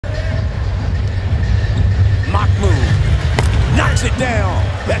knocks it down.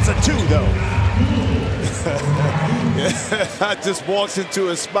 That's a 2, though. Yeah, just walks into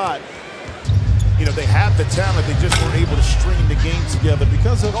a spot. You know, they have the talent, they just weren't able to string the game together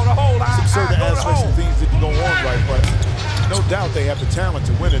because of some certain aspects and things that go on right, but no doubt they have the talent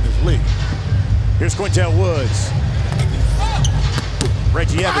to win in this league. Here's Quintel Woods.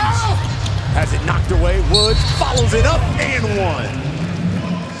 Reggie Evans has it knocked away. Woods follows it up and one.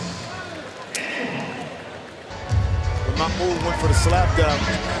 When Mahmoud went for the slap down,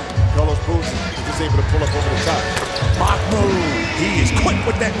 Carlos Boozer was just able to pull up over the top. Mahmoud, he is quick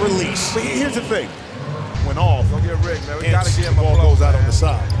with that release. But here's the thing. When off, don't get rigged, man. We gotta give him the ball goes out on the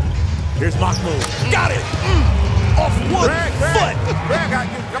side. Here's Mahmoud. Got it. Off one foot. Greg,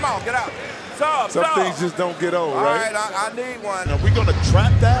 come on, get out. Some things just don't get old, right? All right, I need one. Now, we're going to trap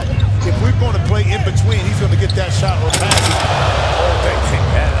that. If we're going to play in between, he's going to get that shot or pass it. Oh, they think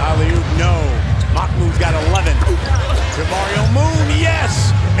that alley-oop, no. Mahmoud's got 11. To Mario Moon, yes.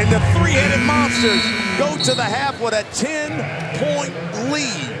 And the three-headed monsters go to the half with a 10-point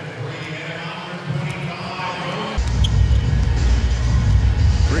lead.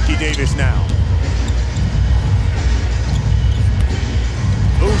 Ricky Davis now.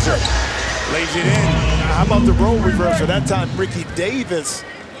 Boozer lays it in. How about the role reversal? That time, Ricky Davis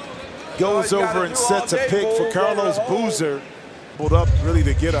goes over and sets a pick for Carlos Boozer. Pulled up really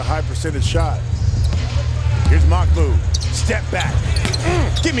to get a high percentage shot. Here's Mahmoud. Step back.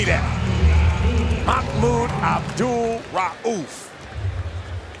 Give me that. Mahmoud Abdul Rauf.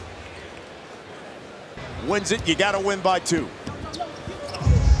 Wins it, you gotta win by 2.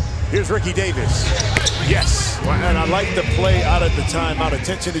 Here's Ricky Davis. Yes. And I like the play out of the timeout.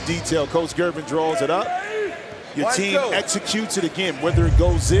 Attention to detail. Coach Gervin draws it up. Your team executes it again, whether it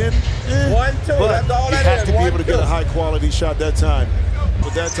goes in, 1-2. but That's all you that have is. to be able to get a high-quality shot that time.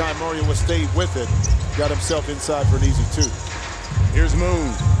 But that time, Mario was stayed with it. Got himself inside for an easy 2. Here's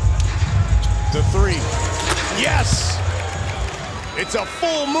Moon. The 3. Yes! It's a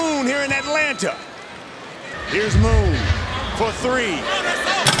full moon here in Atlanta. Here's Moon for 3.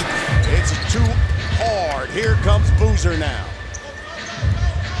 It's too hard. Here comes Boozer now.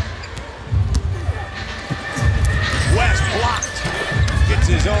 West blocked. Gets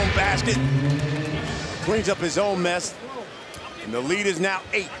his own basket. Cleans up his own mess. And the lead is now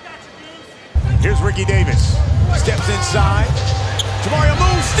 8. Here's Ricky Davis. Steps inside. Mario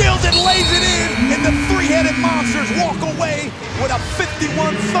Moon steals it, lays it in, and the three-headed monsters walk away with a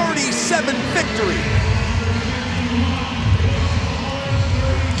 51-37 victory.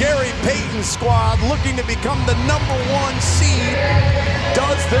 Gary Payton's squad, looking to become the #1 seed,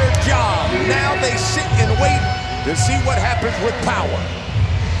 does their job. Now they sit and wait to see what happens with power.